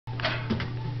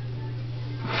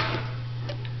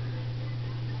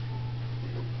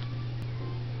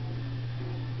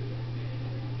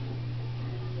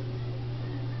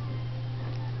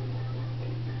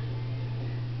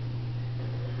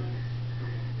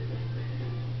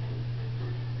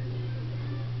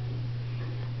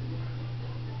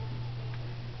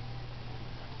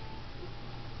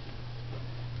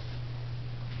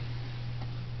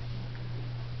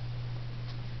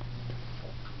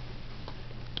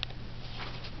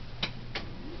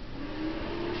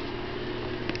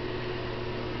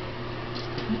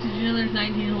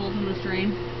19 holes in this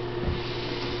drain.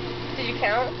 Did you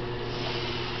count?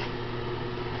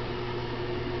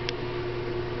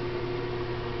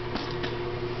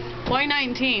 Why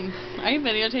 19? Are you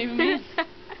videotaping me?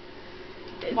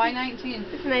 Why 19?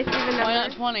 It's a nice even number. Why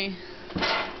not 20?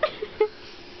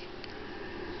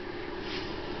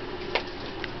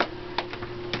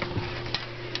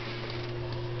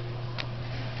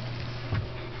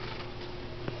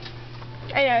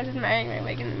 I know, I was admiring my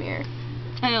wig in the mirror.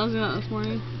 I know, I was doing that this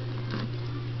morning.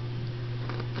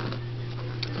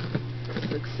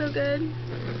 Looks so good. A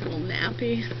little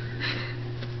nappy.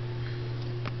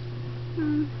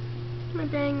 My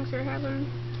bangs are having...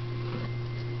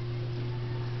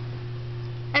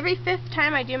 Every 5th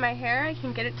time I do my hair, I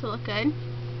can get it to look good.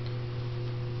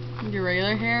 Your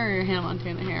regular hair or your Hannah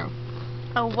Montana hair?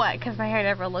 Oh, what? Because my hair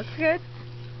never looks good?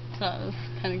 So I was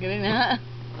kind of getting that.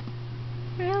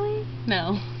 Really?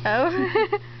 No.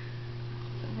 Oh.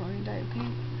 Rolling dyed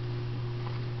pink.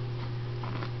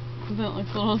 Doesn't it look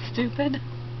a little stupid?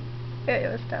 It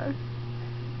was done.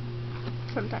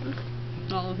 Sometimes.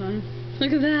 All the time.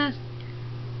 Look at that.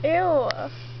 Ew.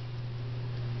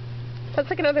 That's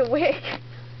like another wig.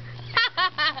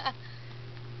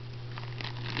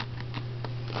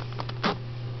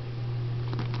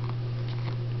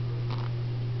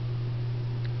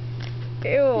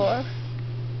 Ew.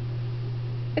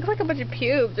 Looks like a bunch of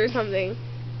pubes or something.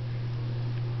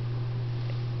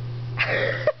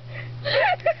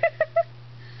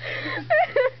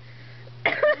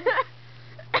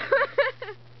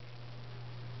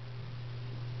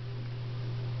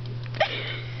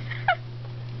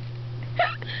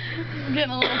 I'm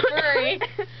getting a little furry.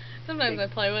 Sometimes I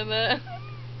play with it.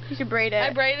 You should braid it.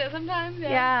 I braid it sometimes, yeah.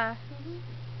 Yeah.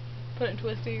 Put it in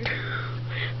twisties.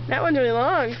 That one's really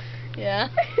long. Yeah.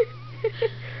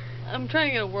 I'm trying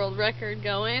to get a world record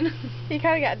going. You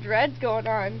kind of got dreads going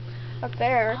on up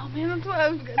there. Oh man, that's what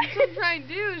I'm trying to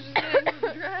do, is just get into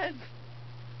the dreads.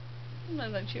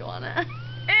 Sometimes I chew on it.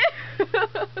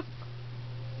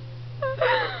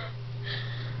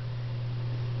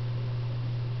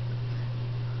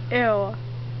 Ew.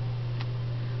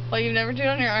 Well, you've never chewed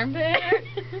on your armpit hair?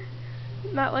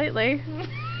 Not lately.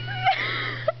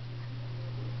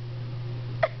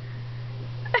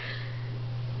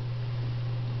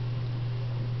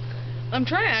 I'm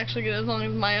trying to actually get as long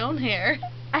as my own hair.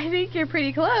 I think you're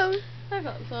pretty close. I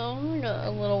thought so. I got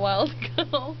a little while to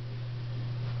go.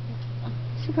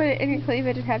 You should put it in your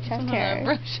cleavage and have chest Sometimes hair. I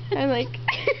brush it. And like...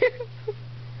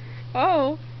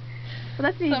 Oh.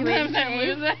 Well, that's an easy way to Sometimes I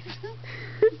shave. lose it.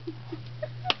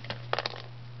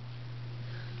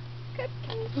 Good.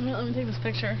 Let me take this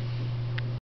picture.